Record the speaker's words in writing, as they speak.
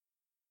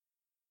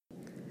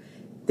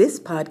This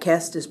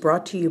podcast is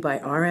brought to you by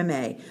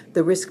RMA,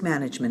 the Risk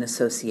Management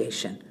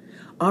Association.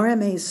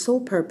 RMA's sole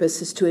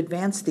purpose is to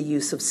advance the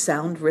use of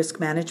sound risk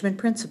management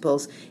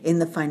principles in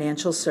the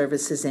financial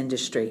services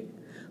industry.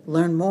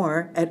 Learn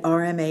more at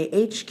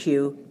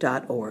rmahq.org.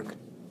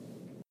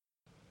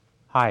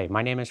 Hi,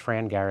 my name is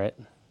Fran Garritt,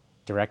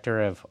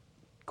 Director of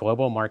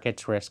Global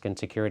Markets Risk and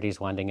Securities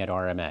Lending at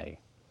RMA.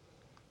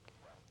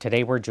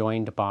 Today we're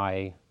joined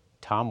by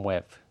Tom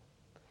Wipf,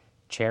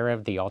 Chair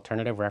of the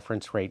Alternative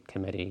Reference Rate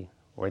Committee,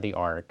 or the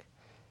ARRC,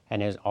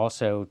 and is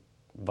also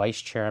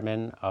Vice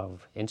Chairman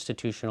of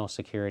Institutional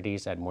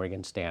Securities at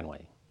Morgan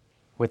Stanley.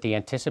 With the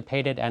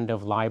anticipated end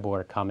of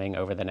LIBOR coming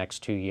over the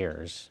next 2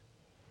 years,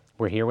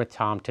 we're here with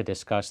Tom to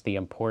discuss the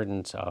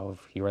importance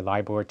of your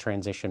LIBOR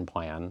transition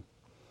plan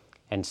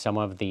and some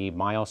of the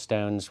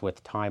milestones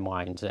with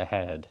timelines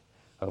ahead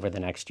over the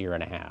next year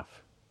and a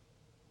half.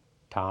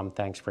 Tom,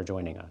 thanks for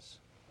joining us.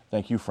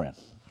 Thank you, Fran.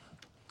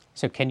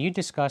 So can you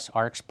discuss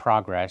ARRC's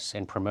progress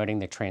in promoting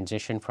the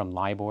transition from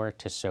LIBOR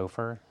to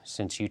SOFR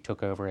since you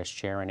took over as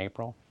chair in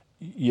April?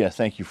 Yeah,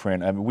 thank you,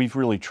 Fran. I mean, we've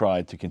really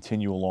tried to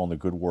continue along the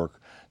good work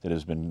that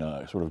has been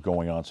sort of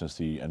going on since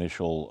the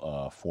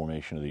initial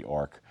formation of the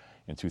ARRC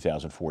in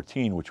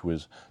 2014, which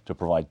was to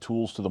provide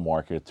tools to the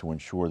market to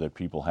ensure that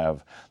people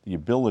have the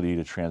ability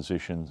to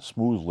transition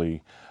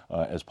smoothly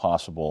as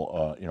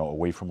possible,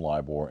 away from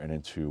LIBOR and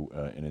into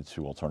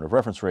alternative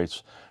reference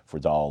rates for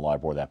dollar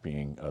LIBOR, that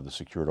being the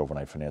secured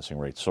overnight financing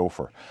rate,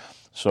 SOFR.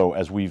 So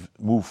as we've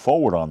moved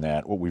forward on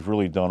that, what we've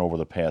really done over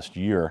the past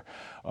year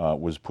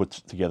was put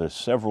together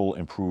several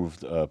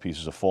improved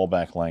pieces of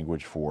fallback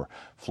language for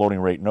floating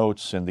rate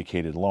notes,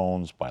 syndicated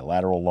loans,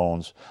 bilateral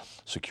loans,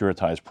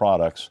 securitized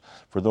products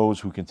for those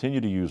who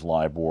continue to use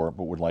LIBOR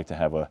but would like to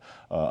have a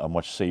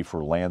much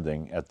safer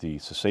landing at the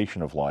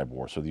cessation of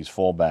LIBOR. So these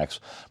fallbacks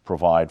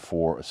provide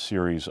for a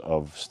series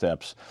of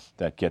steps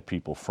that get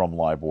people from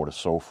LIBOR to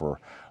SOFR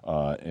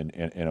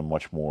in a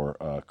much more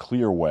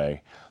clear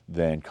way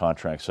than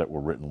contracts that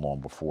were written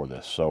long before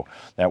this. So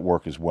that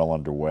work is well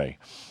underway.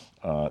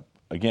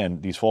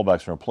 Again, these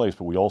fallbacks are in place,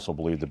 but we also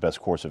believe the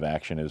best course of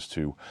action is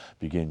to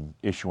begin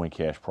issuing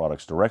cash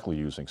products directly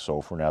using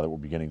SOFR now that we're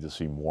beginning to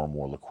see more and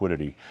more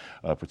liquidity,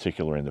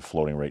 particularly in the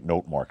floating rate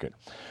note market.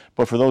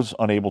 But for those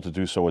unable to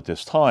do so at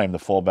this time, the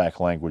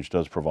fallback language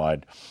does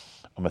provide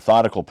a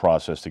methodical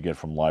process to get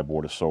from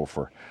LIBOR to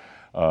SOFR.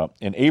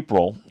 In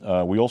April,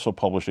 we also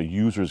published a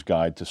user's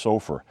guide to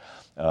SOFR,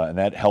 and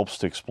that helps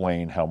to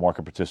explain how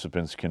market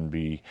participants can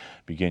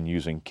begin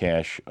using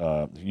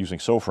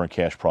SOFR and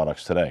cash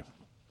products today.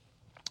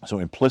 So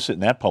implicit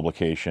in that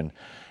publication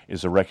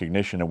is a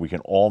recognition that we can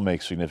all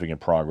make significant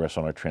progress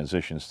on our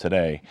transitions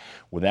today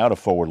without a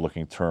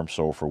forward-looking term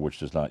SOFR, which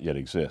does not yet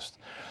exist.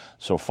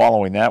 So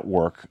following that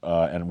work,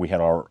 and we had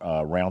our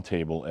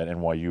roundtable at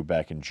NYU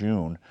back in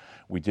June,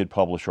 we did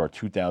publish our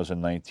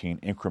 2019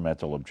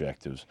 incremental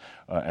objectives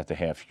at the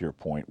half-year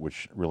point,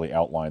 which really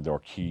outlined our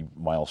key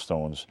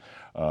milestones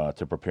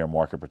to prepare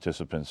market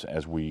participants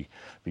as we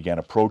began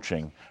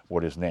approaching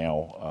what is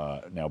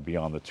now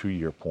beyond the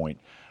 2-year point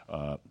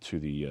to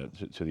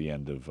the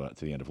end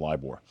of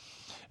LIBOR.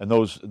 And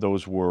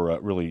those were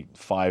really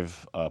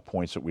 5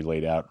 points that we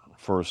laid out.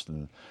 First,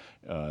 and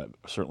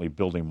certainly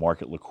building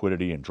market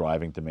liquidity and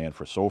driving demand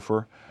for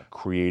SOFR,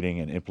 creating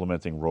and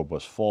implementing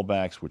robust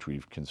fallbacks, which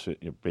we've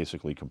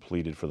basically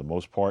completed for the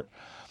most part,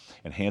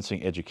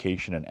 enhancing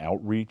education and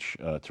outreach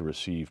to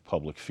receive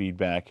public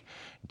feedback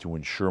and to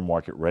ensure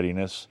market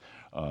readiness.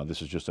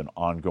 This is just an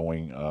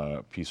ongoing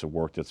piece of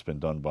work that's been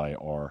done by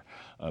our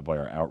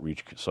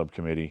outreach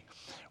subcommittee.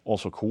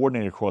 Also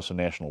coordinate across the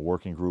national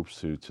working groups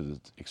to the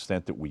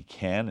extent that we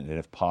can, and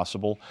if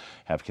possible,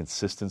 have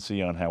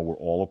consistency on how we're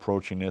all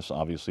approaching this.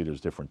 Obviously, there's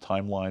different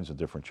timelines and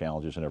different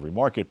challenges in every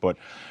market, but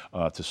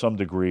to some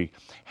degree,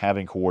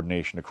 having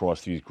coordination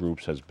across these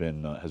groups has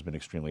been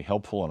extremely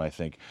helpful, and I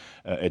think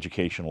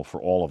educational for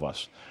all of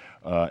us.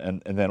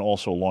 And then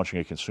also launching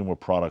a consumer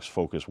products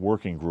focused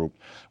working group,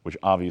 which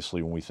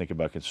obviously when we think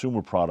about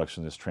consumer products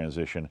in this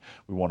transition,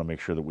 we want to make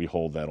sure that we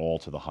hold that all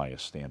to the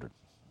highest standard.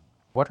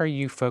 What are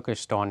you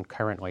focused on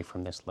currently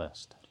from this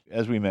list?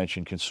 As we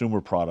mentioned,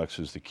 consumer products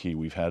is the key.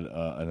 We've had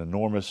an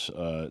enormous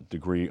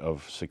degree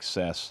of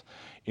success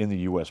in the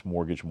U.S.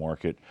 mortgage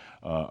market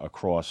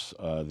across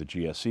the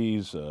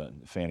GSEs,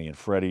 Fannie and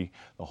Freddie,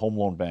 the home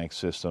loan bank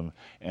system,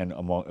 and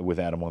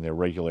among their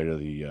regulator,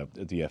 the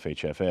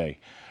FHFA.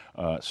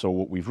 So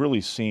what we've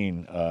really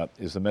seen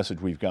is the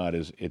message we've got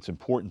is it's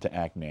important to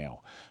act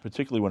now,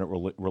 particularly when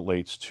it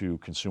relates to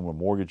consumer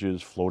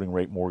mortgages, floating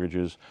rate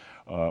mortgages,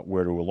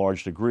 where to a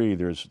large degree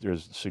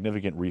there's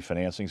significant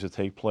refinancings that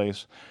take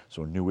place.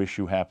 So a new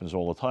issue happens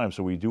all the time.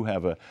 So we do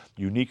have a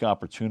unique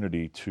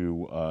opportunity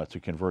to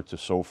convert to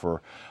SOFR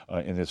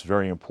in this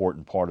very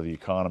important part of the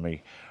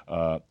economy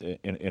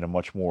in a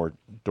much more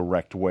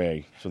direct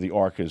way. So the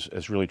ARRC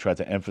has really tried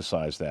to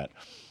emphasize that.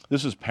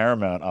 This is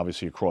paramount,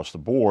 obviously, across the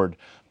board,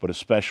 but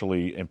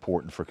especially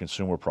important for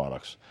consumer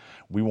products.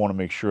 We want to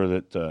make sure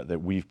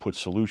that we've put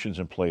solutions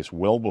in place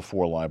well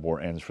before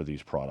LIBOR ends for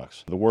these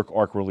products. The work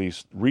ARRC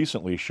released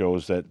recently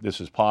shows that this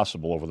is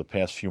possible. Over the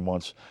past few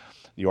months,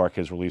 the ARRC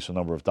has released a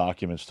number of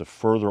documents to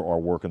further our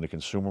work in the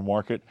consumer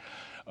market,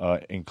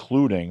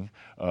 including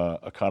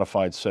a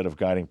codified set of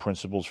guiding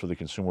principles for the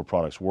Consumer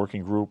Products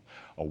Working Group,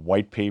 a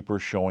white paper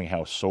showing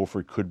how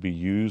SOFR could be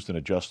used in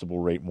adjustable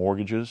rate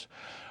mortgages,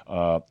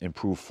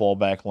 improved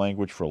fallback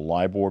language for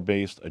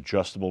LIBOR-based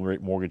adjustable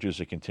rate mortgages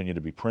that continue to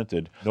be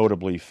printed.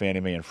 Notably, Fannie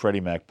Mae and Freddie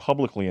Mac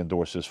publicly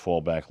endorse this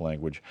fallback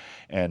language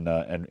and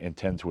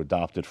intend to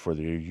adopt it for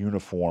their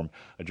uniform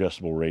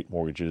adjustable rate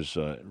mortgages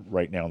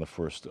right now in the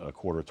first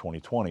quarter of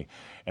 2020.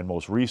 And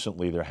most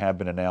recently, there have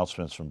been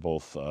announcements from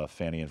both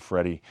Fannie and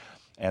Freddie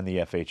and the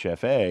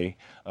FHFA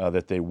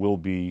that they will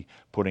be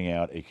putting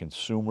out a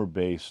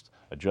consumer-based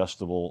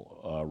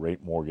adjustable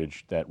rate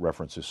mortgage that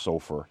references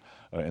SOFR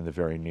in the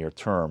very near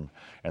term,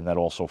 and that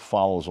also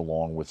follows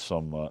along with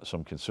some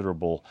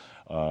considerable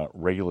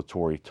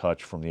regulatory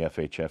touch from the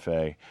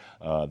FHFA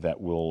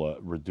that will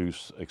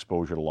reduce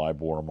exposure to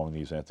LIBOR among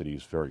these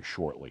entities very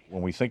shortly.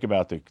 When we think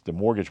about the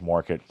mortgage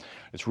market,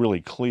 it's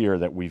really clear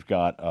that we've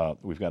got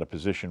a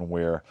position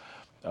where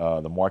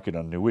the market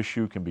on new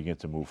issue can begin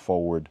to move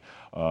forward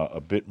a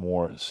bit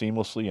more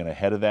seamlessly and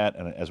ahead of that.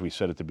 And as we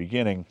said at the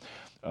beginning,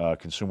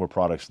 consumer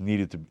products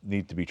need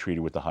to be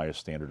treated with the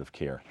highest standard of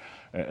care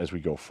as we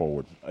go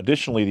forward.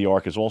 Additionally, the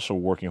ARRC is also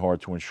working hard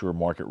to ensure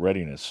market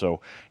readiness.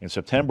 So in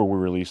September, we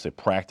released a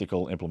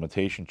practical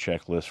implementation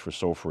checklist for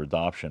SOFR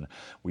adoption.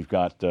 We've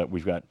got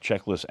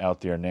checklists out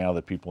there now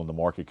that people in the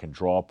market can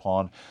draw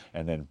upon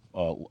and then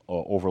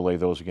overlay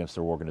those against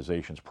their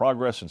organization's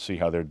progress and see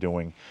how they're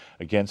doing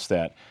against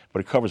that. But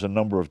it covers a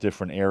number of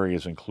different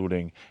areas,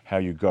 including how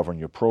you govern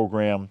your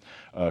program,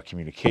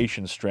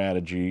 communication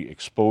strategy,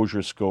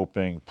 exposure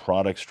scoping,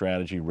 product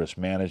strategy, risk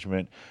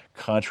management,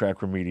 contract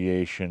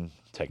remediation,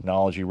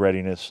 technology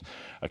readiness,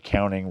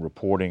 accounting,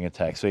 reporting, and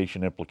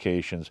taxation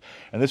implications.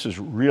 And this is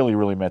really,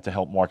 really meant to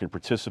help market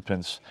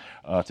participants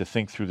to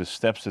think through the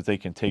steps that they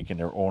can take in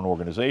their own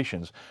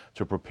organizations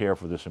to prepare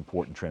for this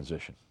important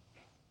transition.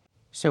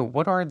 So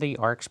what are the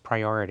ARRC's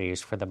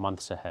priorities for the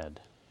months ahead?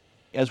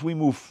 As we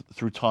move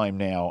through time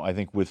now, I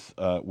think with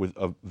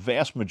a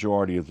vast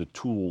majority of the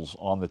tools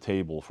on the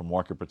table for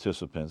market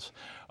participants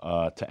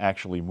to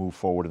actually move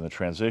forward in the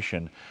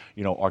transition,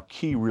 our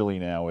key really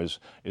now is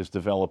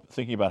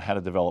thinking about how to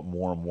develop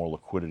more and more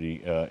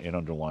liquidity in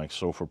underlying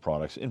SOFR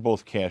products in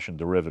both cash and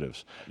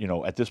derivatives.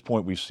 At this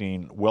point, we've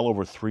seen well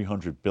over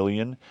 $300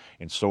 billion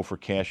in SOFR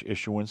cash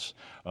issuance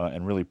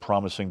and really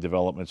promising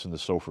developments in the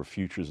SOFR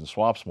futures and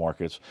swaps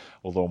markets.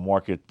 Although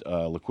market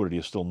liquidity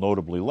is still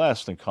notably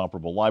less than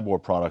comparable LIBOR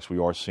products, we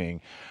are seeing,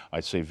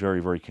 I'd say,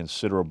 very, very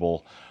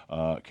considerable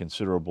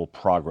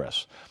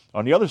progress.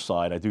 On the other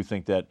side, I do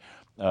think that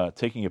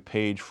taking a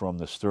page from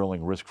the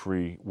Sterling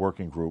Risk-Free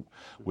Working Group,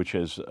 which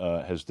has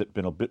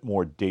been a bit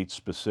more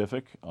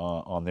date-specific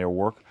on their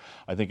work,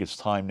 I think it's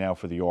time now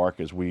for the ARRC,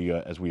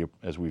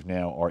 as we've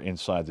now are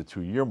inside the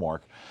 2-year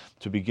mark,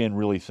 to begin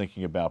really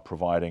thinking about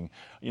providing,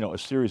 a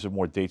series of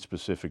more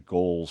date-specific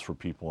goals for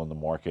people in the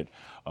market,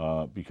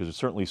 because it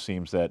certainly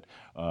seems that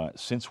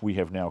since we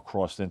have now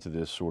crossed into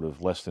this sort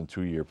of less than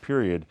 2-year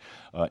period,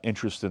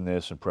 interest in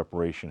this and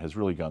preparation has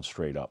really gone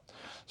straight up.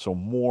 So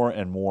more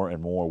and more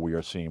and more we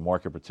are seeing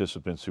market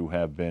participants who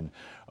have been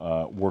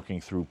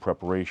working through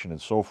preparation and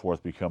so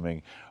forth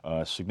becoming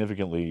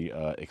significantly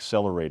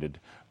accelerated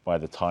by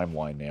the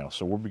timeline now.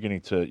 So we're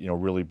beginning to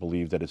really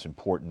believe that it's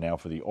important now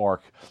for the ARRC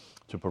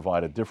to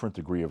provide a different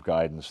degree of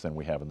guidance than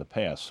we have in the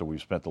past. So we've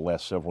spent the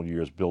last several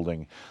years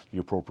building the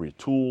appropriate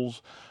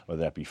tools,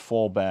 whether that be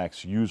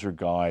fallbacks, user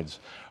guides,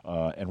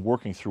 and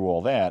working through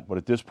all that. But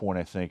at this point,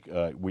 I think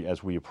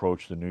as we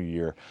approach the new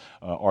year,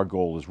 our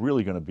goal is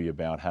really going to be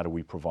about how do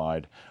we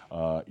provide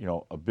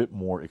a bit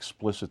more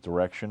explicit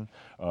direction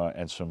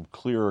and some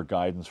clearer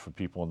guidance for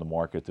people in the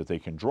market that they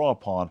can draw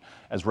upon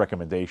as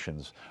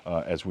recommendations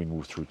as we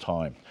move through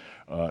time.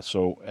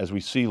 So as we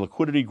see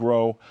liquidity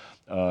grow,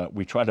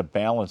 we try to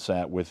balance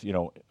that with,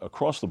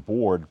 across the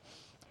board,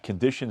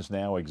 conditions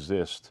now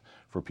exist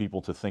for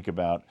people to think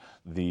about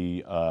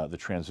the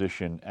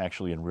transition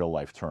actually in real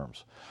life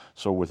terms.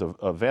 So with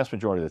a vast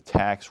majority of the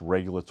tax,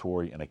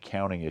 regulatory, and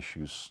accounting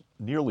issues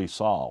nearly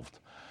solved,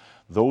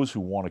 those who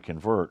want to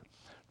convert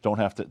don't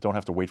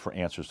have to wait for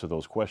answers to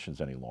those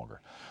questions any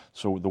longer.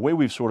 So the way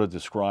we've sort of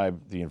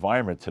described the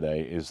environment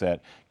today is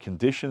that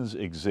conditions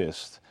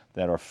exist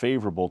that are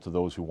favorable to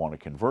those who want to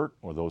convert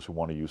or those who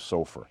want to use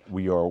SOFR.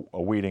 We are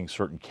awaiting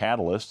certain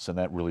catalysts, and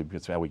that really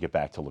is how we get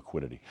back to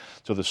liquidity.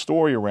 So the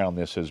story around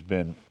this has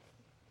been,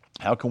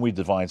 how can we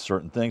define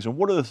certain things, and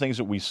what are the things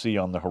that we see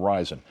on the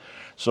horizon?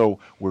 So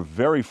we're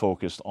very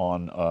focused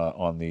on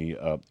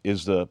the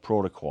ISDA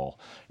protocol,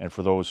 and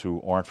for those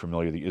who aren't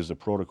familiar, the ISDA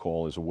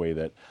protocol is a way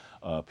that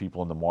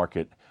people in the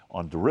market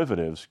on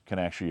derivatives can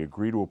actually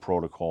agree to a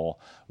protocol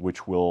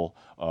which will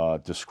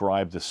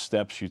describe the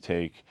steps you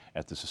take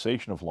at the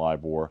cessation of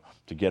LIBOR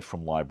to get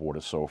from LIBOR to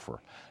SOFR.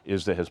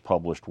 ISDA has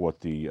published what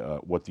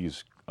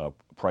these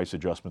price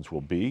adjustments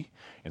will be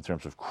in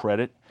terms of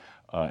credit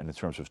and in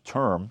terms of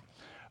term.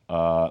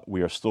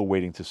 We are still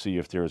waiting to see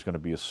if there is going to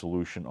be a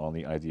solution on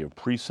the idea of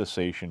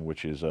pre-cessation,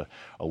 which is a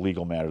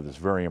legal matter that's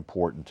very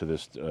important to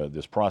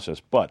this process.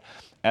 But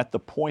at the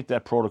point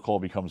that protocol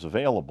becomes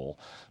available,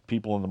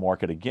 people in the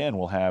market again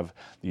will have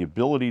the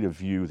ability to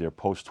view their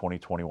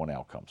post-2021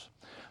 outcomes.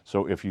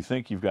 So if you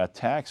think you've got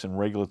tax and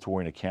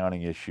regulatory and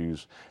accounting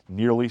issues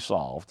nearly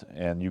solved,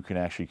 and you can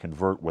actually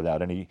convert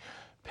without any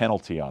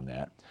penalty on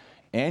that,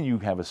 and you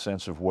have a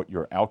sense of what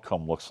your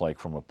outcome looks like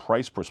from a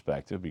price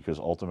perspective, because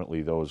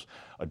ultimately those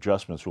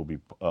adjustments will be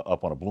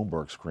up on a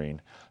Bloomberg screen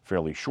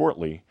fairly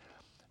shortly,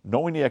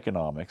 knowing the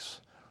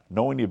economics,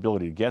 knowing the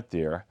ability to get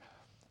there,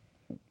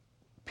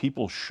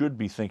 people should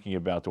be thinking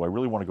about, do I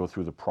really want to go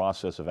through the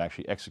process of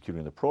actually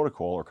executing the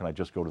protocol, or can I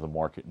just go to the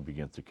market and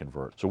begin to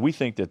convert? So we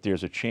think that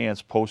there's a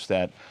chance post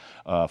that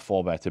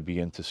fallback to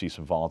begin to see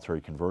some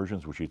voluntary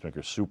conversions, which we think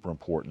are super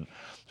important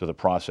to the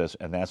process,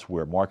 and that's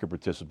where market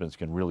participants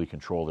can really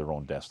control their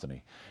own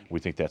destiny. We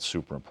think that's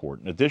super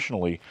important.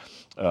 Additionally,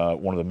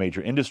 one of the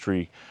major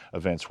industry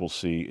events we'll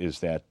see is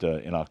that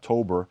in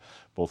October,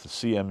 both the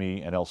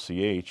CME and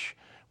LCH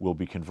will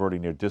be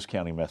converting their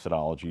discounting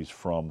methodologies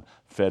from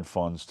Fed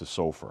funds to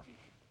SOFR.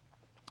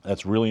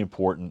 That's really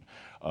important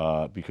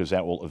because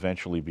that will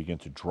eventually begin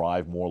to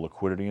drive more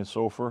liquidity in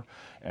SOFR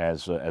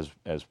as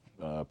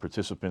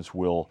participants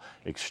will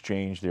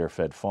exchange their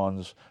Fed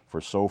funds for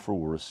SOFR.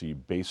 We'll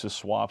receive basis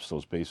swaps.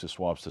 Those basis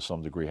swaps to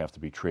some degree have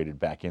to be traded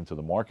back into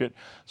the market.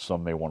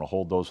 Some may want to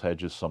hold those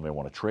hedges, some may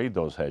want to trade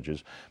those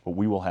hedges, but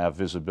we will have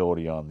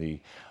visibility on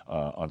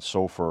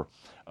SOFR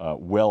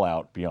well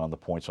out beyond the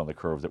points on the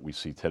curve that we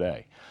see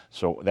today.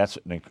 So that's,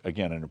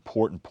 again, an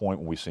important point.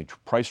 When we see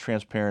price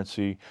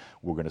transparency,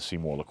 we're going to see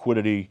more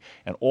liquidity,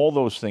 and all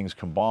those things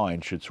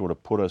combined should sort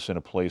of put us in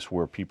a place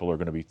where people are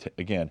going to be,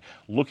 again,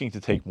 looking to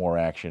take more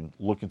action,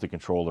 looking to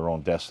control their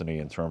own destiny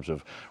in terms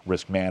of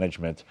risk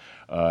management,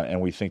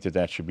 and we think that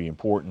that should be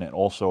important, and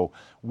also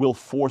will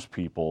force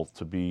people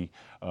to be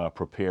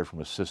prepared from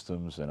a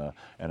systems and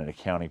an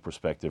accounting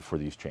perspective for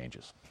these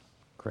changes.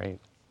 Great.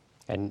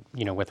 And,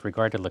 with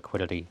regard to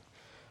liquidity,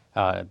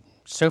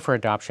 SOFR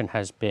adoption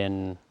has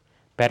been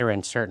better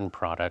in certain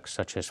products,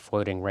 such as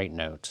floating rate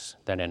notes,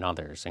 than in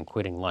others,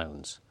 including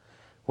loans.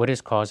 What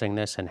is causing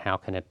this, and how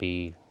can it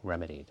be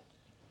remedied?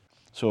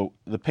 So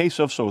the pace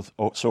of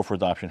SOFR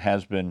adoption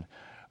has been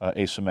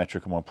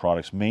asymmetric among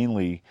products,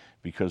 mainly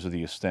because of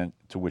the extent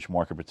to which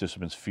market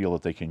participants feel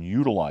that they can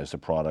utilize the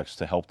products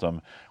to help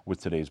them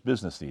with today's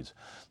business needs.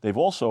 They've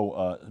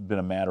also been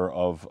a matter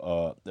of,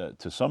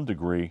 to some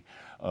degree,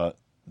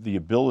 the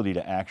ability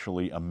to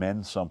actually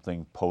amend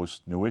something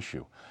post new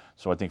issue.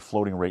 So I think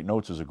floating rate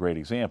notes is a great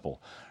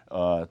example.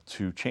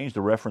 To change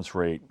the reference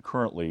rate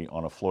currently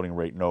on a floating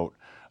rate note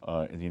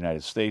in the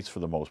United States, for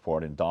the most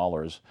part, in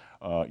dollars,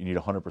 you need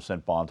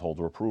 100%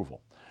 bondholder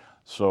approval.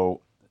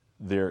 So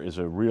there is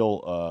a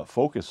real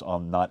focus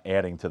on not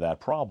adding to that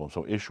problem.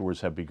 So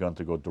issuers have begun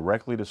to go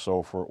directly to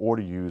SOFR or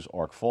to use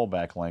ARRC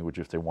fallback language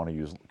if they want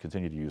to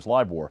continue to use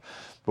LIBOR.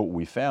 But what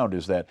we found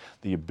is that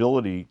the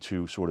ability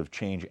to sort of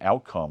change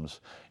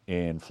outcomes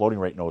in floating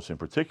rate notes in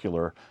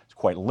particular is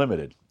quite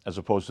limited, as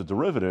opposed to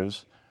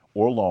derivatives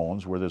or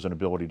loans, where there's an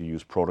ability to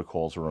use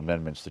protocols or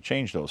amendments to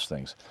change those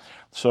things.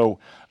 So,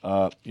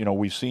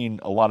 we've seen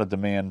a lot of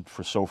demand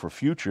for SOFR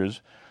futures,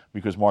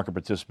 because market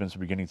participants are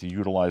beginning to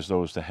utilize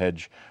those to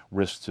hedge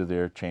risks to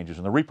their changes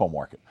in the repo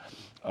market.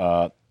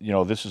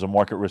 This is a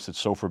market risk that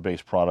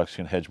SOFR-based products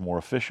can hedge more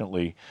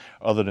efficiently,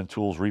 other than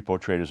tools repo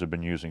traders have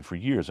been using for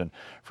years. And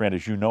Fran,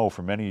 as you know,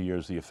 for many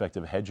years, the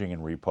effective hedging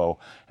in repo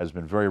has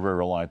been very, very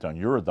reliant on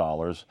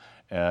Eurodollars,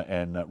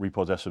 and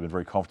repo desks have been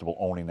very comfortable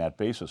owning that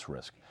basis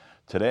risk.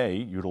 Today,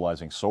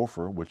 utilizing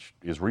SOFR, which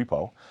is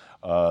repo,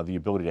 the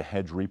ability to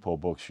hedge repo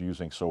books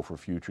using SOFR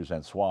futures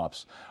and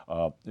swaps,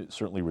 it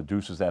certainly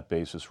reduces that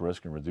basis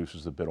risk and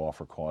reduces the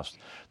bid-offer cost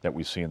that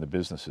we see in the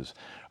businesses.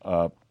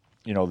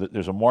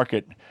 There's a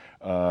market,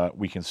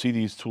 we can see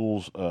these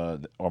tools are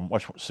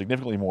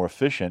significantly more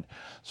efficient.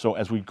 So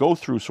as we go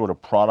through sort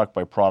of product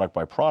by product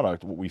by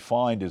product, what we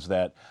find is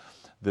that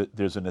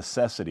there's a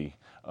necessity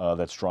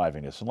that's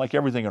driving this. And like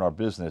everything in our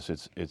business,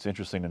 it's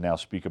interesting to now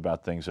speak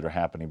about things that are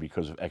happening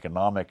because of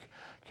economic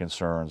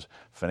concerns,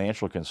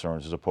 financial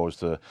concerns, as opposed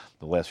to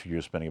the last few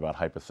years spending about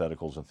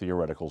hypotheticals and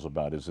theoreticals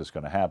about, is this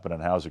going to happen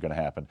and how is it going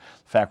to happen?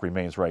 The fact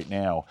remains right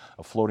now,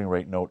 a floating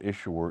rate note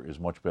issuer is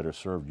much better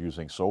served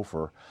using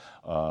SOFR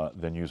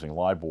than using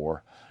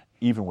LIBOR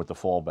even with the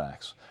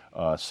fallbacks.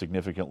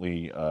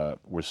 Significantly,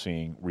 we're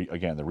seeing,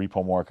 again, the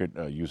repo market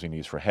using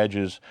these for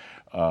hedges,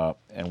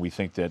 and we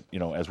think that,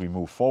 as we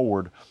move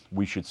forward,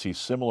 we should see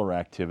similar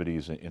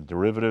activities in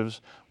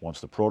derivatives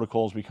once the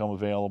protocols become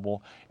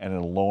available, and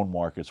in the loan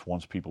markets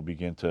once people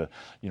begin to,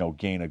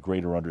 gain a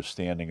greater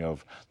understanding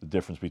of the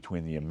difference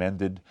between the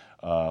amended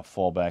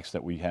fallbacks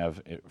that we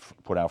have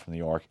put out from the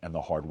ARRC and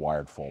the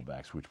hardwired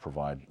fallbacks, which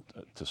provide,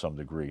 to some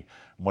degree,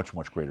 much,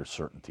 much greater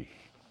certainty.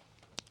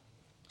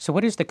 So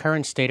what is the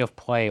current state of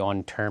play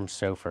on term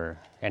SOFR,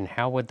 and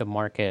how would the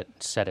market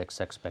set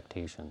its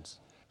expectations?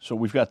 So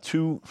we've got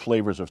two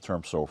flavors of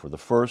term SOFR. The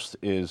first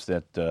is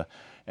that,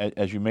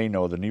 as you may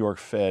know, the New York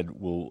Fed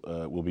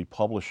will be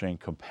publishing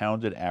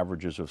compounded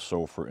averages of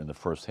SOFR in the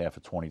first half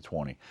of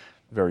 2020,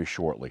 very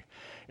shortly.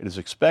 It is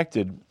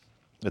expected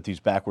that these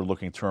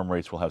backward-looking term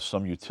rates will have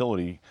some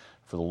utility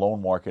for the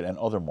loan market and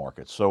other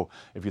markets. So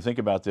if you think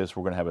about this,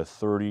 we're going to have a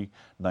 30,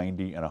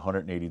 90, and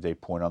 180-day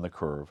point on the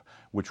curve,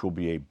 which will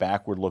be a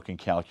backward-looking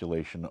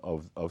calculation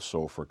of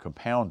SOFR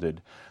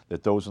compounded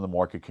that those in the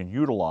market can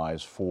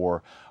utilize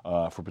for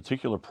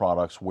particular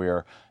products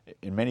where,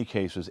 in many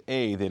cases,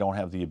 A, they don't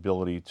have the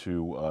ability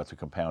to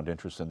compound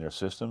interest in their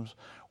systems,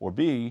 or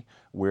B,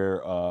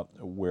 where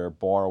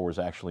borrowers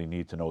actually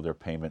need to know their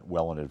payment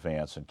well in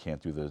advance and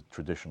can't do the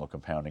traditional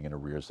compounding in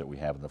arrears that we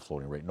have in the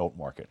floating rate note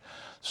market.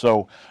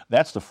 So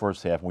that's the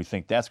first half, and we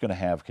think that's going to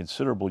have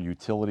considerable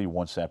utility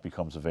once that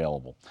becomes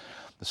available.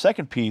 The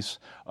second piece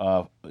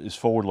is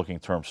forward-looking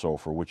term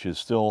SOFR, which is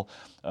still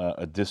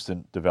a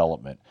distant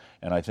development.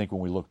 And I think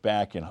when we look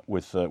back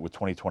with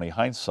 2020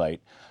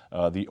 hindsight,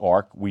 the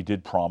ARRC, we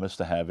did promise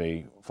to have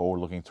a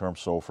forward-looking term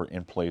SOFR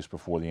in place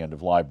before the end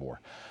of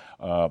LIBOR.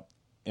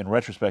 In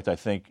retrospect, I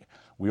think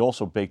we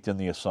also baked in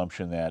the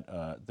assumption that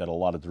a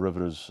lot of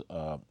derivatives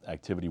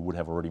activity would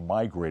have already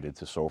migrated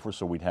to SOFR,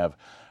 so we'd have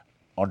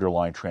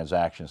underlying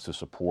transactions to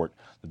support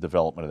the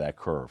development of that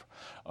curve.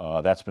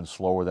 That's been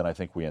slower than I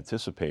think we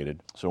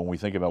anticipated. So when we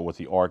think about what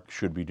the ARRC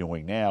should be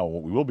doing now,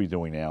 what we will be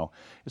doing now,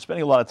 is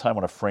spending a lot of time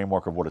on a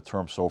framework of what a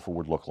term SOFR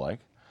would look like,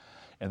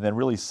 and then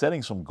really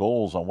setting some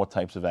goals on what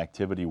types of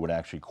activity would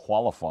actually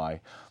qualify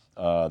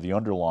the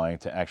underlying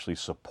to actually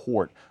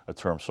support a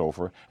term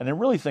SOFR, and then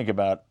really think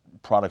about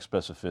product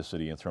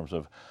specificity in terms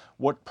of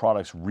what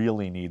products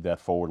really need that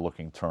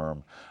forward-looking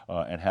term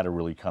and how to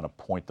really kind of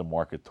point the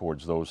market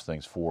towards those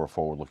things for a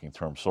forward-looking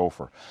term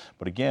SOFR.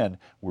 But again,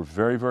 we're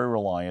very, very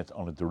reliant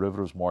on the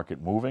derivatives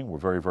market moving. We're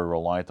very, very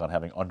reliant on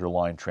having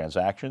underlying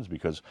transactions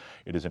because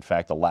it is in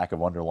fact the lack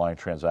of underlying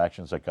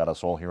transactions that got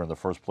us all here in the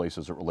first place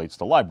as it relates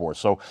to LIBOR.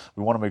 So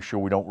we want to make sure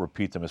we don't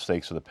repeat the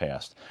mistakes of the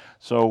past.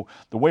 So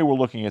the way we're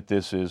looking at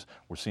this is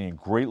we're seeing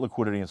great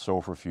liquidity in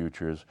SOFR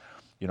futures.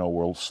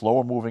 We're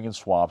slower moving in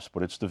swaps,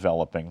 but it's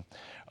developing.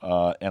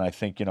 And I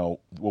think,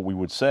 what we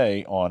would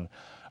say on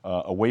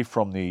away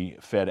from the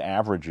Fed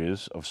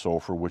averages of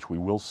SOFR, which we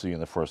will see in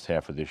the first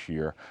half of this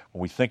year,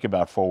 when we think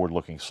about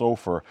forward-looking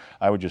SOFR,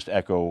 I would just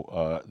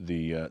echo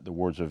the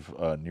words of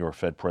New York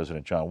Fed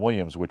President John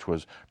Williams, which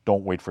was,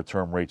 don't wait for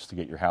term rates to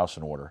get your house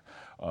in order.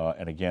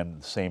 And again,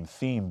 the same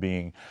theme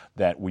being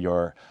that we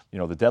are,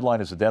 the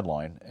deadline is the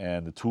deadline,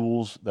 and the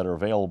tools that are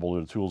available are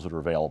the tools that are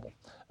available.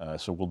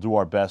 So we'll do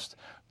our best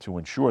to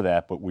ensure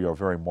that, but we are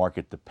very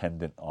market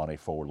dependent on a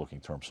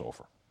forward-looking term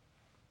SOFR.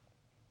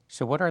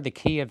 So what are the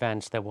key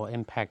events that will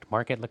impact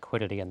market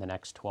liquidity in the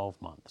next 12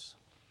 months?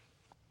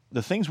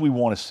 The things we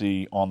want to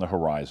see on the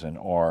horizon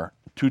are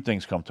two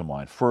things come to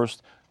mind.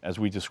 First, as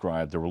we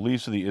described, the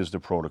release of the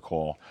ISDA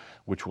protocol,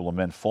 which will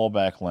amend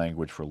fallback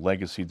language for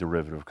legacy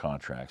derivative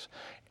contracts,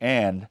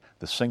 and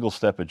the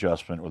single-step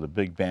adjustment or the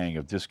big bang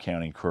of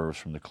discounting curves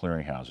from the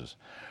clearinghouses.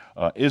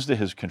 ISDA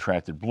has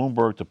contracted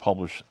Bloomberg to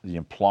publish the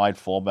implied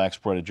fallback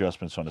spread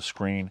adjustments on a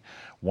screen.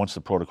 Once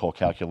the protocol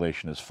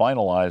calculation is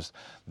finalized,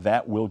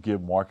 that will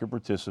give market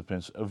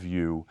participants a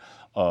view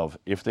of,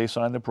 if they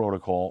sign the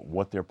protocol,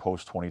 what their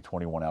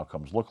post-2021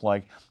 outcomes look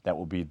like. That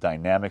will be a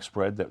dynamic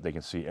spread that they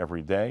can see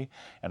every day.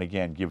 And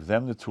again, give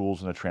them the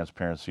tools and the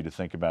transparency to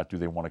think about, do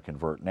they want to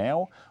convert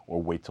now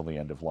or wait till the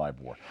end of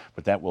LIBOR?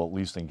 But that will at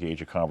least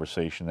engage a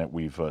conversation that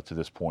we've, to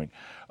this point,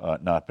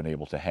 not been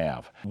able to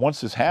have.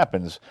 Once this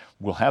happens,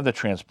 we'll have the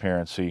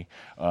transparency,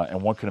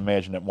 and one can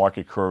imagine that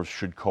market curves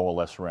should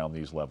coalesce around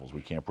these levels.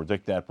 We can't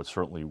predict that, but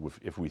certainly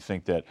if we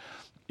think that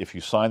if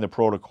you sign the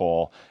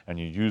protocol and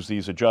you use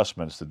these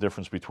adjustments, the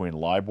difference between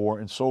LIBOR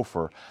and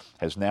SOFR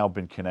has now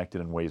been connected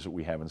in ways that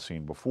we haven't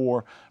seen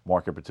before.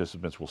 Market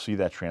participants will see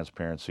that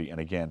transparency, and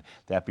again,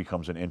 that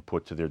becomes an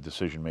input to their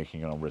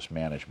decision-making on risk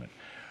management.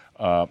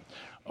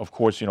 Of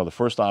course, the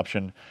first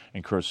option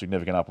incurs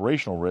significant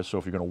operational risk, so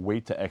if you're going to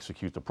wait to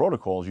execute the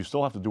protocols, you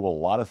still have to do a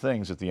lot of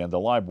things at the end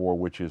of LIBOR,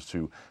 which is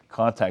to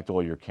contact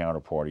all your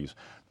counterparties,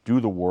 do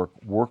the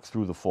work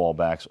through the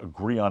fallbacks,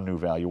 agree on new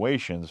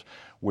valuations,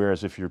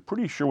 whereas if you're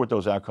pretty sure what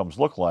those outcomes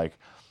look like,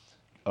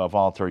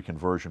 voluntary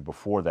conversion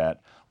before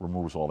that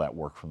removes all that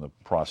work from the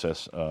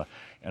process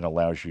and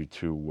allows you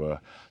to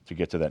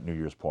get to that New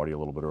Year's party a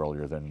little bit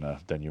earlier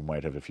than you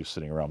might have if you're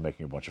sitting around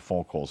making a bunch of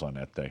phone calls on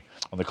that day.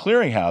 On the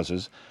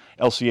clearinghouses,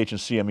 LCH and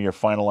CME are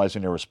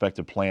finalizing their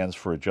respective plans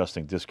for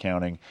adjusting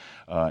discounting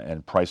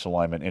and price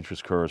alignment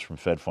interest curves from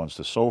Fed funds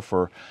to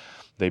SOFR.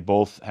 They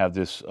both have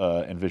this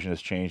envision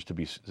this change to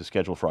be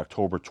scheduled for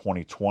October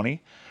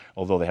 2020.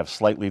 Although they have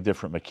slightly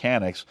different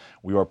mechanics,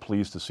 we are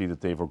pleased to see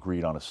that they've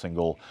agreed on a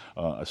single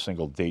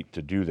date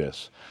to do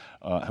this.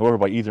 However,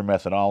 by either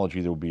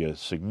methodology, there will be a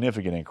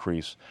significant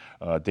increase,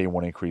 day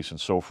one increase in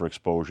SOFR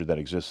exposure that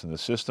exists in the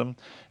system,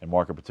 and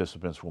market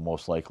participants will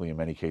most likely, in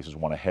many cases,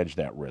 want to hedge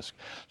that risk.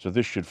 So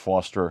this should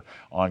foster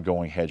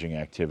ongoing hedging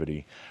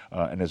activity,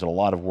 and there's a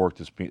lot of work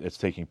that's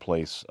taking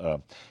place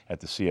at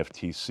the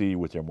CFTC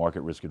with their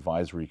Market Risk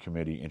Advisory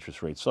Committee,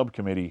 Interest Rate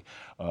Subcommittee,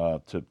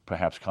 to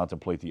perhaps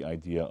contemplate the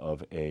idea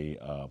of a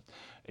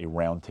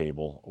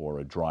roundtable or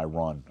a dry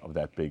run of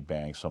that big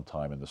bang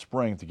sometime in the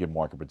spring to give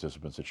market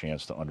participants a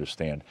chance to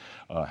understand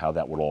how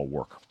that would all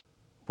work.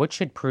 What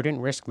should prudent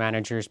risk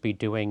managers be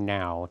doing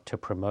now to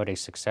promote a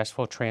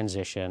successful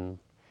transition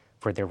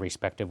for their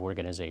respective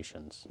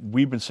organizations?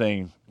 We've been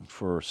saying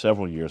for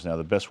several years now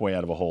the best way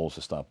out of a hole is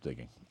to stop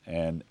digging.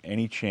 And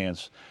any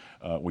chance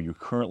where you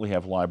currently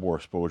have LIBOR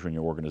exposure in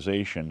your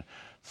organization,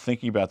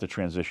 thinking about the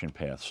transition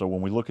path. So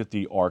when we look at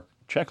the ARRC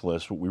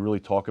checklist, what we really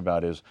talk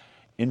about is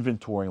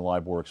inventorying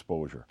LIBOR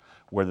exposure,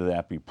 whether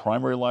that be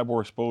primary LIBOR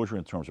exposure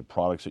in terms of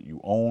products that you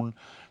own,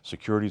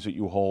 securities that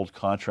you hold,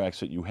 contracts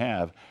that you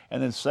have,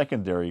 and then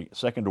second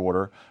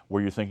order,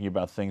 where you're thinking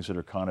about things that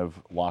are kind of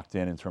locked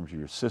in terms of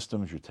your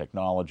systems, your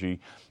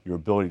technology, your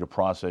ability to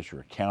process,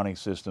 your accounting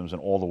systems,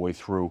 and all the way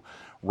through,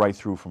 right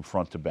through from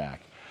front to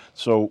back.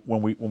 So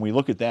when we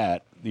look at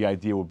that, the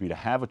idea would be to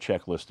have a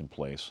checklist in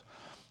place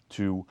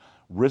to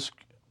risk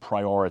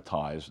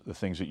prioritize the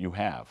things that you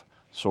have.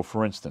 So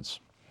for instance,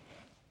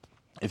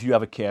 if you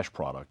have a cash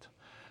product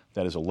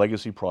that is a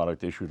legacy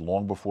product issued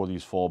long before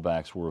these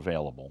fallbacks were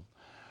available,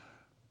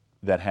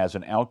 that has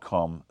an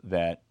outcome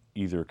that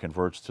either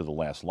converts to the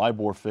last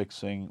LIBOR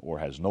fixing or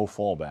has no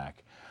fallback,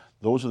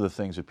 those are the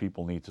things that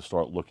people need to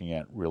start looking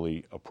at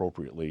really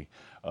appropriately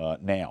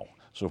now.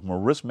 So from a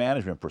risk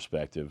management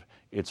perspective,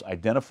 it's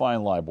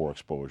identifying LIBOR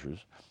exposures,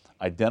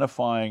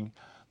 identifying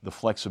the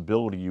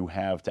flexibility you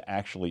have to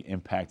actually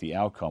impact the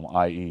outcome,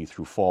 i.e.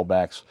 through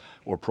fallbacks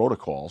or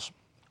protocols,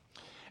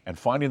 and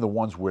finding the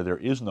ones where there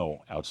is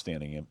no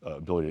outstanding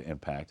ability to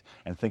impact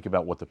and think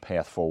about what the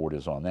path forward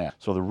is on that.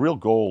 So the real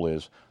goal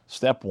is,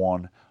 step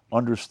one,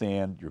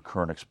 understand your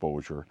current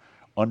exposure,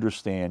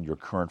 understand your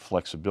current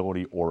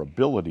flexibility or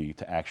ability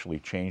to actually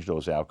change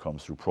those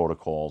outcomes through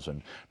protocols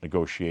and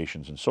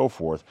negotiations and so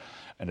forth,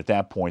 and at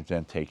that point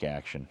then take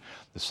action.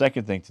 The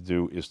second thing to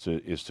do is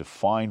to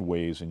find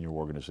ways in your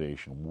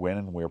organization, when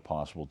and where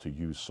possible, to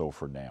use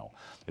SOFR now.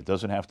 It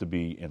doesn't have to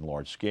be in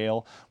large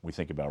scale. We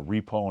think about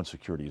repo and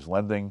securities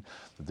lending.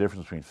 The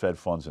difference between Fed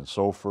funds and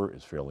SOFR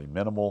is fairly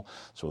minimal,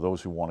 so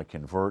those who want to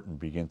convert and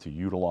begin to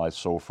utilize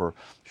SOFR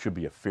should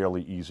be a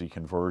fairly easy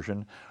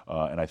conversion,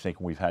 and I think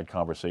when we've had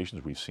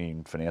conversations, we've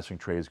seen financing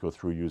trades go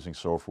through using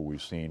SOFR.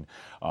 We've seen,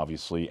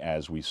 obviously,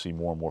 as we see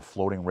more and more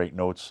floating rate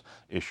notes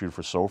issued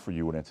for SOFR,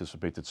 you would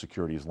anticipate that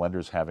securities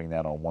lenders having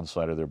that on one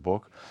side of their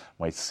book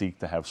might seek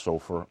to have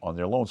SOFR on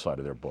their loan side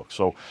of their book.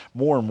 So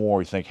more and more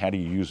we think, how do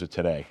you use it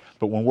today?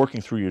 But when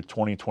working through your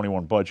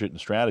 2021 budget and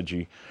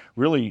strategy,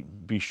 really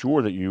be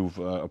sure that you've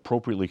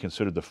appropriately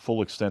considered the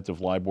full extent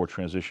of LIBOR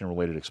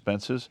transition-related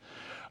expenses.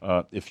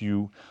 If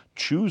you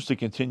choose to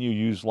continue to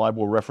use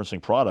LIBOR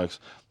referencing products,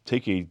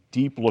 take a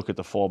deep look at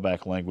the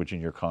fallback language in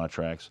your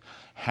contracts.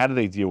 How do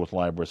they deal with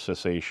LIBOR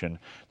cessation?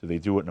 Do they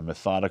do it in a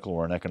methodical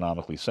or an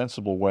economically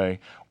sensible way?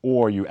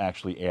 Or are you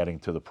actually adding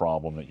to the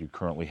problem that you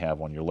currently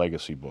have on your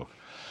legacy book?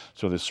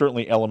 So there's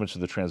certainly elements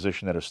of the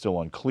transition that are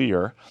still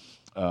unclear.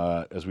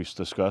 As we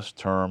discussed,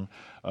 term,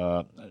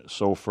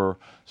 SOFR,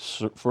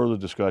 further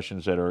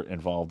discussions that are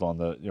involved on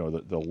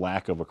the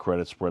lack of a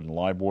credit spread in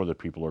LIBOR, that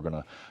people are going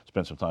to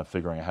spend some time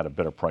figuring out how to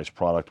better price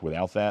product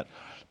without that.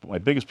 But my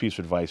biggest piece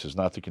of advice is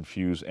not to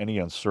confuse any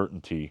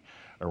uncertainty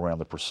around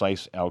the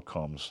precise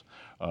outcomes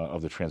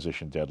of the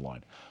transition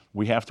deadline.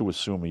 We have to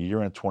assume a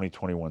year-end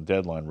 2021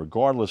 deadline,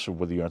 regardless of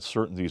whether the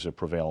uncertainties that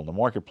prevail in the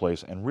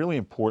marketplace. And really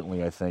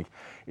importantly, I think,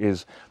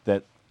 is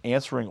that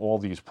answering all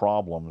these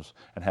problems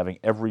and having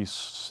every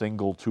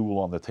single tool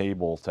on the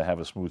table to have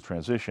a smooth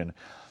transition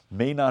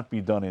may not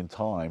be done in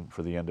time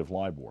for the end of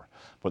LIBOR.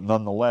 But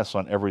nonetheless,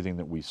 on everything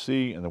that we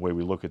see and the way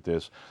we look at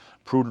this,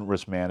 prudent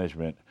risk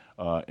management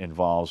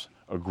involves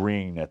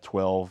agreeing that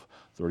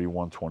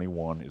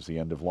 12/31/21 is the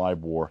end of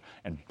LIBOR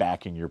and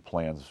backing your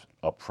plans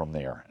up from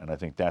there. And I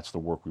think that's the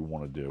work we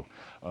want to do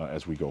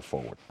as we go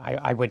forward.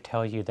 I would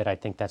tell you that I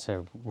think that's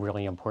a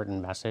really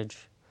important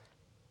message.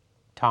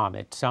 Tom,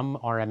 at some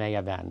RMA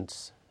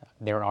events,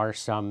 there are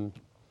some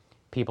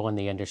people in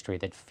the industry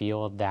that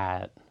feel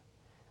that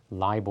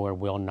LIBOR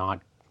will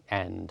not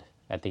end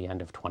at the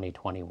end of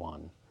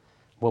 2021.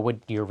 What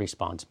would your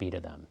response be to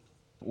them?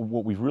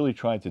 What we've really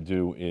tried to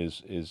do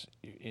is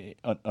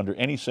under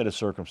any set of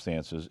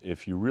circumstances,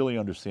 if you really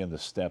understand the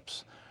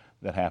steps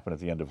that happen at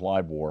the end of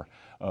LIBOR,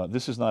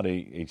 this is not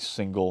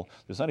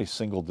there's not a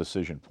single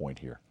decision point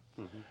here.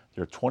 Mm-hmm.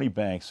 There are 20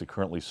 banks that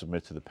currently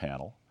submit to the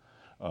panel,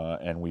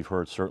 and we've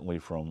heard certainly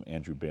from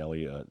Andrew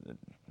Bailey,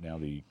 now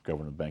the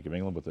Governor of the Bank of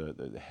England, but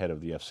the head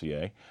of the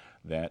FCA,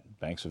 that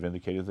banks have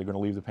indicated they're going to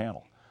leave the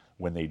panel.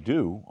 When they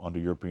do, under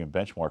European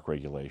benchmark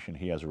regulation,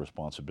 he has a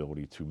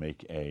responsibility to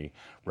make a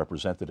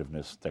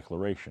representativeness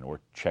declaration or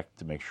check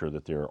to make sure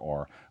that there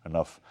are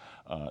enough,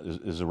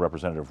 is a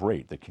representative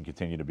rate that can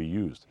continue to be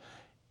used.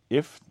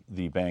 If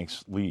the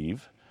banks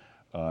leave,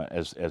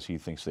 as he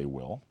thinks they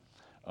will,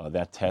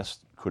 that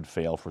test could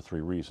fail for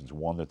three reasons.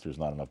 One, that there's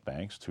not enough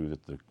banks. Two,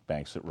 that the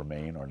banks that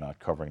remain are not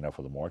covering enough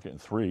of the market. And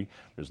three,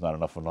 there's not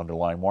enough of an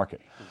underlying market.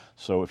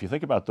 So if you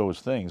think about those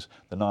things,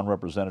 the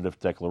non-representative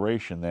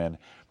declaration then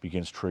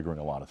begins triggering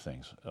a lot of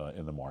things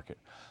in the market.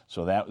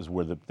 So that is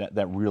where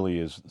that really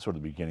is sort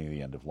of the beginning of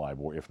the end of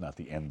LIBOR, if not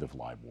the end of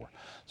LIBOR.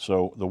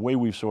 So the way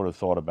we've sort of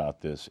thought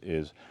about this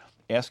is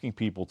asking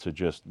people to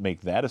just make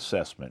that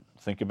assessment,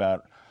 think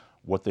about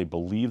what they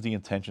believe the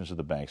intentions of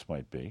the banks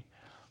might be,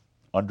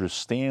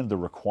 understand the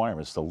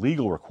requirements, the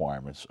legal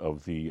requirements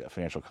of the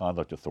Financial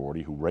Conduct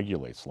Authority who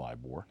regulates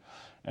LIBOR,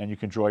 and you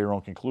can draw your own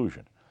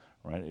conclusion,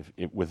 right?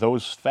 With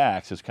those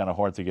facts, it's kind of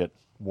hard to get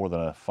more than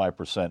a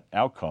 5%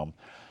 outcome.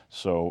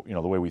 So, the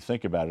way we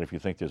think about it, if you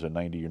think there's a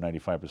 90 or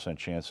 95%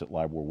 chance that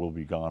LIBOR will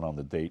be gone on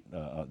the date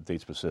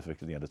specific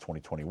at the end of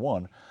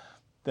 2021,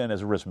 then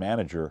as a risk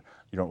manager,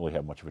 you don't really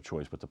have much of a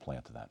choice but to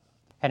plan to that.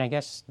 And I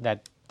guess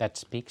that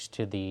speaks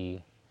to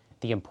the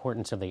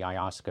importance of the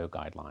IOSCO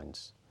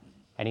guidelines.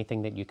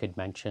 Anything that you could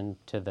mention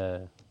to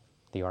the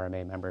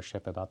RMA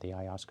membership about the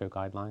IOSCO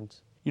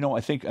guidelines?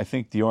 I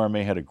think the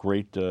RMA had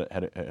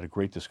a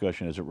great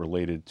discussion as it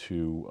related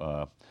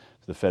to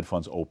the Fed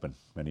funds open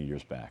many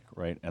years back,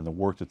 right? And the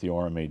work that the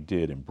RMA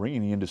did in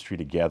bringing the industry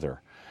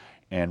together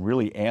and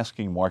really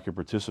asking market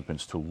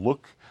participants to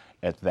look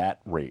at that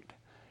rate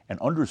and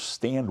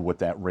understand what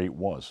that rate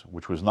was,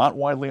 which was not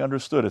widely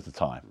understood at the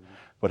time,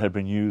 but had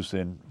been used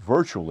in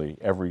virtually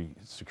every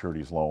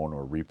securities loan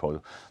or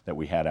repo that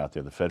we had out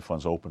there. The Fed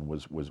funds open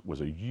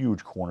was a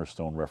huge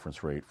cornerstone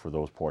reference rate for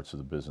those parts of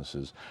the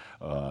businesses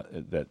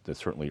that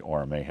certainly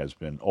RMA has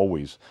been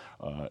always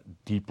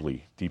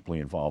deeply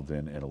involved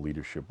in a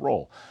leadership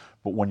role.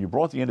 But when you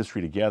brought the industry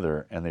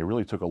together and they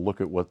really took a look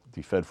at what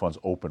the Fed funds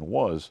open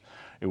was,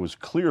 it was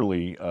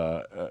clearly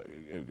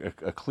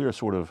a clear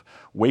sort of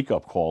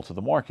wake-up call to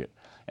the market.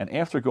 And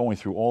after going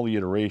through all the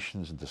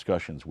iterations and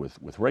discussions with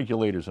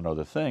regulators and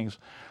other things,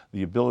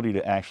 the ability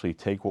to actually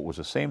take what was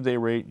a same-day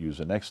rate, use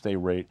a next-day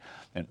rate,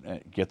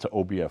 and get to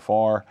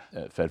OBFR,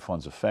 Fed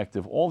funds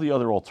effective, all the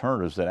other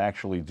alternatives that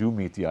actually do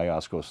meet the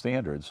IOSCO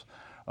standards,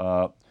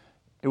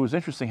 it was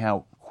interesting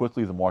how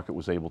quickly the market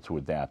was able to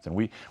adapt. And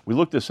we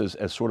looked at this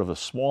as sort of a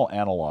small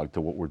analog to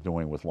what we're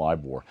doing with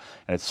LIBOR.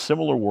 And it's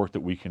similar work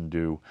that we can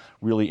do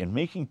really in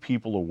making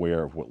people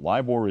aware of what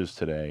LIBOR is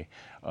today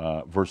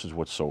versus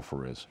what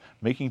SOFR is.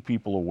 Making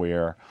people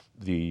aware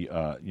the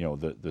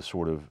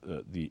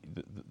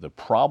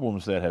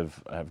problems that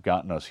have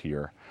gotten us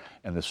here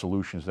and the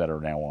solutions that are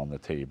now on the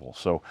table.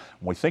 So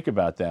when we think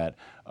about that,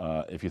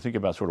 if you think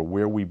about sort of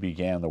where we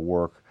began the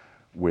work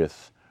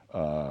with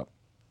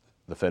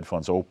the Fed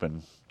funds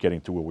open,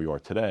 getting to where we are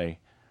today,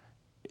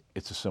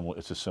 it's a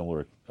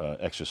similar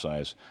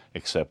exercise,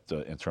 except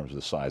in terms of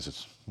the size,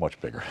 it's much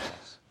bigger.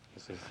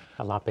 This is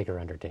a lot bigger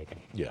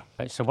undertaking. Yeah.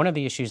 So one of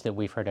the issues that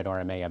we've heard at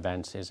RMA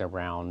events is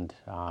around,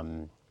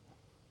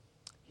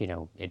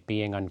 it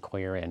being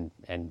unclear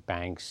and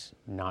banks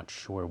not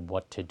sure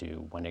what to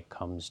do when it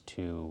comes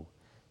to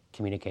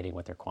communicating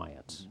with their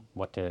clients,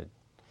 mm-hmm.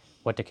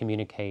 what to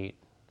communicate,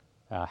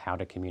 how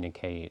to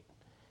communicate,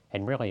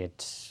 and really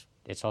it's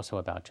also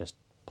about just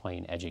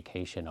plain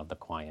education of the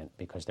client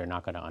because they're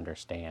not going to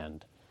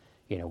understand,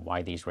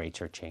 why these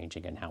rates are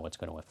changing and how it's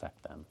going to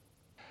affect them.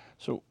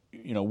 So,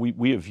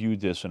 we have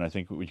viewed this, and I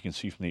think what you can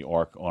see from the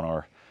ARRC on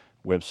our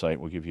website,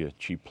 we'll give you a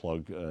cheap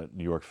plug,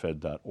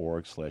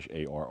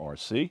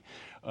 newyorkfed.org/ARRC.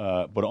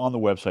 But on the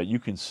website, you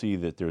can see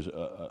that there's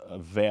a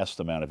vast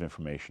amount of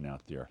information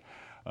out there.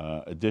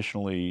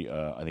 Additionally,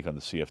 I think on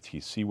the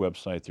CFTC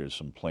website, there's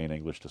some plain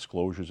English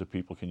disclosures that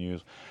people can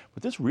use.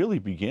 But this really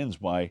begins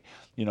by,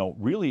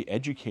 really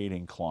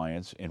educating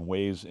clients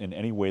in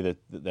any way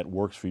that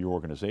works for your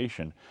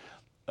organization,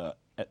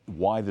 at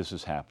why this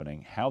is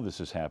happening, how this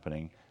is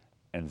happening,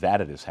 and that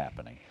it is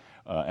happening.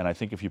 And I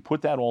think if you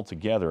put that all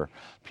together,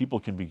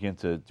 people can begin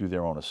to do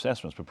their own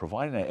assessments. But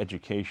providing that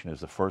education is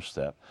the first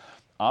step.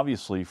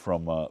 Obviously,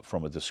 from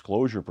a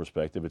disclosure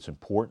perspective, it's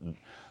important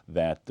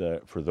that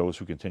for those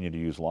who continue to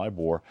use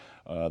LIBOR,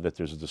 that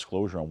there's a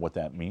disclosure on what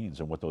that means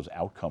and what those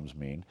outcomes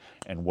mean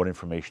and what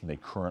information they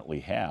currently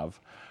have,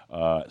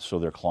 so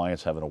their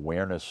clients have an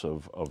awareness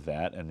of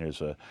that, and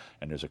there's a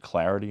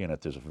clarity in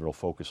it. There's a real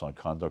focus on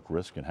conduct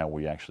risk and how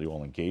we actually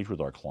all engage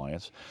with our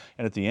clients.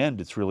 And at the end,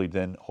 it's really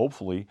then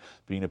hopefully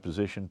being in a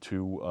position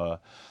to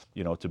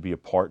be a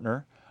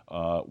partner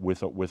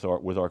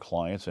with our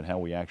clients, and how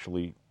we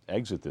actually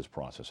exit this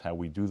process, how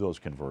we do those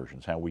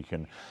conversions, how we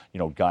can,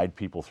 guide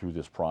people through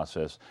this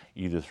process,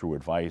 either through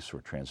advice or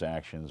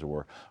transactions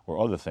or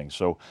other things.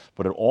 So,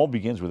 but it all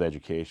begins with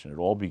education. It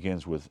all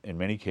begins with, in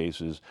many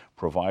cases,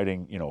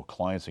 providing,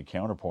 clients and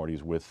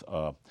counterparties with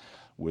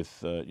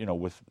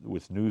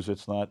news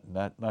that's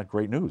not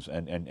great news,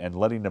 and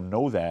letting them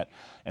know that,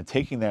 and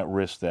taking that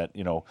risk that,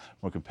 from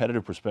a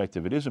competitive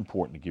perspective, it is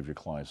important to give your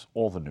clients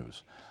all the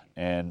news,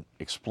 and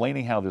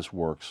explaining how this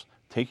works,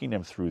 taking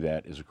them through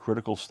that is a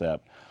critical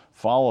step.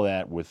 Follow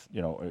that with,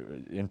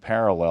 in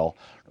parallel,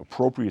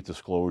 appropriate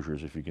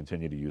disclosures if you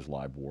continue to use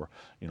LIBOR,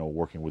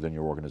 working within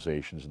your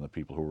organizations and the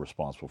people who are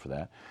responsible for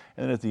that.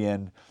 And then at the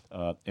end,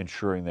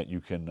 ensuring that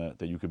you can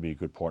be a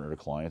good partner to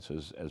clients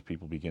as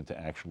people begin to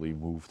actually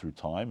move through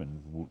time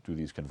and do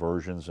these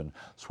conversions and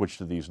switch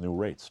to these new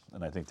rates.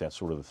 And I think that's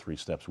sort of the 3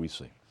 steps we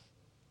see.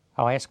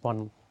 I'll ask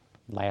one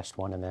last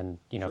one, and then,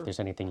 Sure. If there's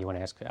anything you want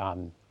to ask.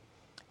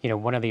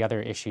 One of the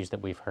other issues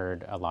that we've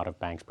heard a lot of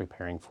banks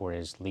preparing for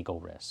is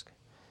legal risk.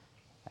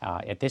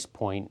 At this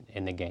point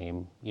in the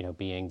game,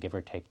 being give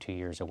or take 2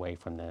 years away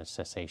from the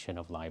cessation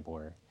of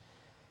LIBOR,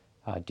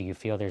 do you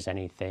feel there's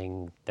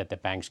anything that the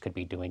banks could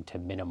be doing to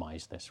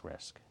minimize this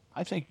risk?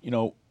 I think,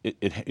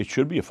 it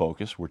should be a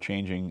focus. We're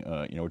changing,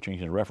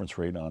 the reference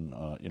rate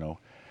on,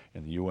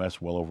 in the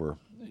U.S. well over,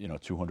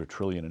 $200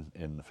 trillion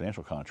in the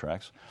financial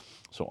contracts.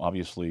 So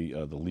obviously,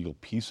 the legal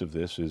piece of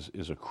this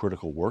is a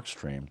critical work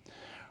stream.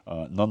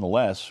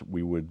 Nonetheless,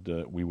 we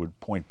would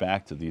point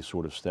back to these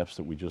sort of steps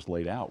that we just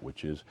laid out,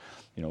 which is,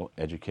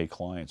 educate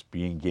clients,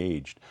 be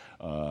engaged,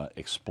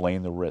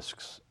 explain the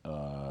risks,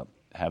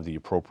 have the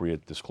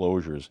appropriate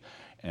disclosures,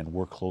 and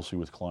work closely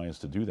with clients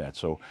to do that.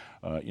 So,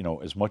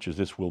 as much as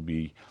this will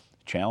be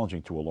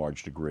challenging to a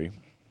large degree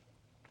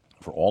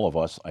for all of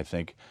us, I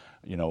think,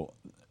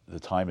 the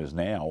time is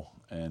now,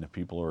 and if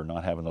people are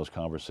not having those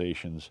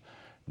conversations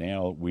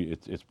now,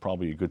 it's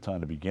probably a good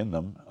time to begin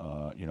them.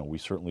 We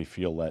certainly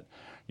feel that,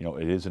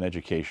 it is an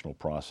educational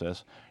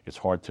process. It's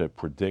hard to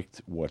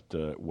predict what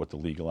the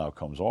legal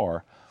outcomes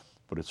are,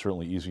 but it's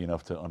certainly easy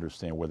enough to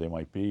understand where they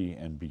might be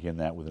and begin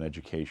that with an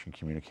education,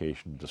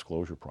 communication,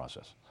 disclosure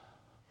process.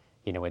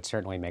 It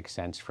certainly makes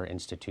sense for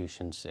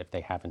institutions, if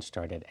they haven't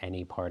started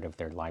any part of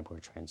their LIBOR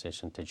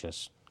transition, to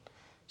just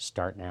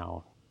start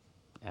now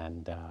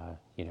and,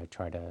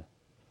 try to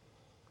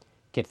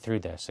get through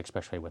this,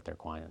 especially with their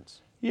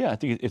clients. Yeah, I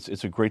think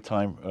it's a great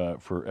time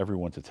for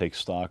everyone to take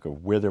stock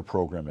of where their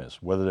program is,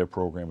 whether their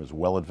program is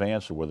well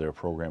advanced or whether their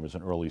program is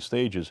in early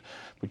stages.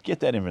 But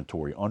get that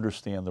inventory,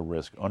 understand the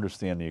risk,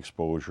 understand the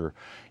exposure,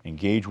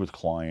 engage with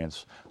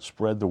clients,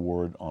 spread the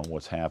word on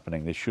what's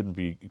happening. This shouldn't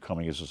be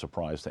coming as a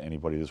surprise to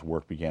anybody. This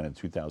work began in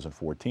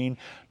 2014.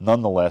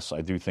 Nonetheless,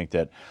 I do think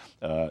that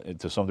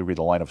to some degree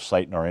the line of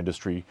sight in our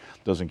industry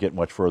doesn't get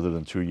much further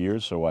than 2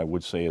 years. So I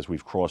would say as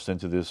we've crossed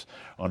into this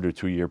under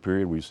 2-year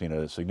period, we've seen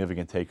a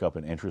significant take-up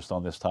in interest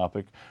on this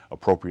topic,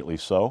 appropriately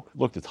so.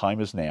 Look, the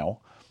time is now.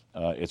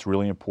 It's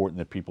really important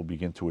that people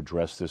begin to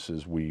address this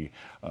as we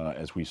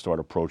start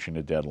approaching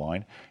the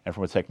deadline. And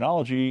from a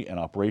technology and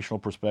operational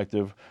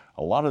perspective,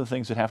 a lot of the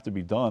things that have to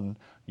be done,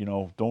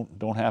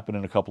 don't happen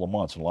in a couple of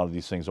months. And a lot of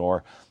these things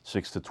are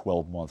 6 to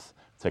 12 month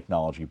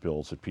technology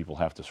builds that people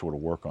have to sort of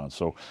work on.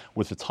 So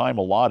with the time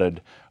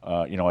allotted,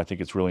 I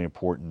think it's really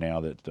important now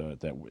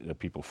that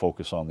people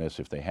focus on this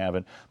if they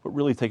haven't, but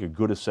really take a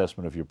good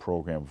assessment of your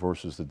program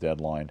versus the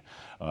deadline.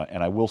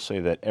 And I will say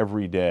that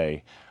every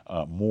day,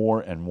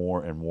 more and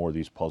more and more of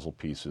these puzzle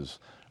pieces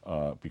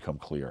become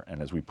clear.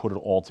 And as we put it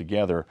all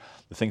together,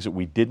 the things that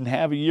we didn't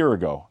have a year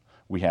ago,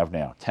 we have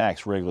now: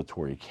 tax,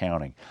 regulatory,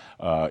 accounting.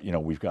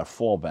 We've got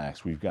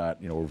fallbacks. We've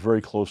got, we're very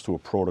close to a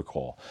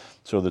protocol.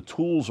 So the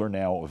tools are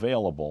now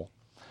available.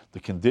 The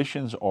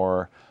conditions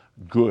are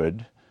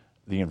good.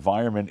 The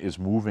environment is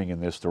moving in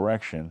this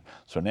direction.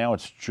 So now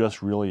it's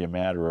just really a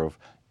matter of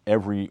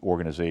every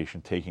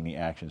organization taking the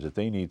actions that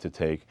they need to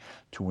take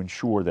to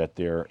ensure that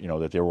their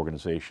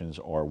organizations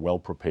are well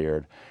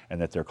prepared and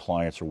that their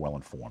clients are well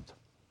informed.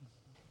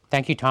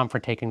 Thank you, Tom, for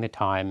taking the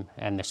time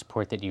and the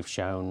support that you've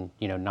shown,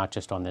 not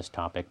just on this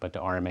topic, but to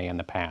RMA in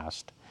the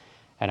past.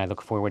 And I look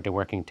forward to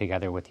working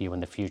together with you in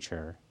the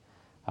future,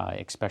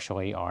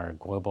 especially our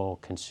Global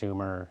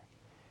Consumer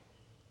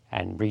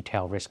and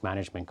Retail Risk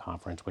Management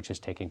Conference, which is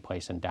taking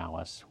place in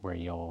Dallas, where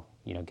you'll,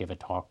 give a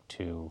talk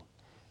to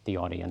the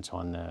audience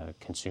on the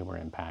consumer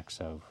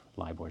impacts of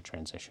LIBOR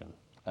transition.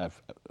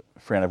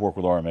 Fran, I've worked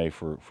with RMA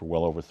for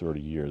well over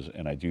 30 years,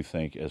 and I do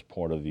think as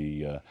part of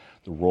the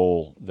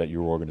role that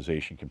your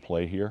organization can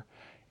play here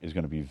is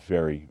going to be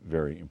very,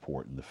 very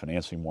important. The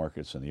financing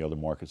markets and the other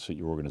markets that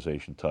your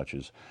organization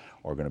touches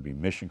are going to be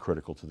mission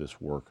critical to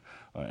this work,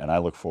 and I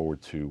look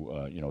forward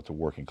to to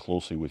working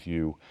closely with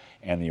you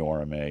and the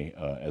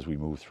RMA as we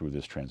move through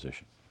this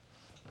transition.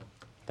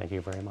 Thank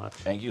you very much.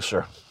 Thank you,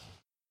 sir.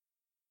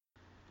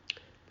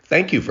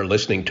 Thank you for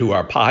listening to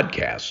our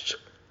podcasts.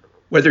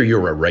 Whether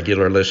you're a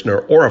regular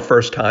listener or a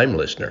first-time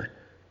listener,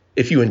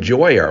 if you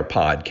enjoy our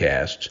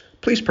podcasts,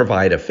 please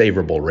provide a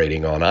favorable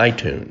rating on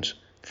iTunes.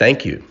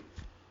 Thank you.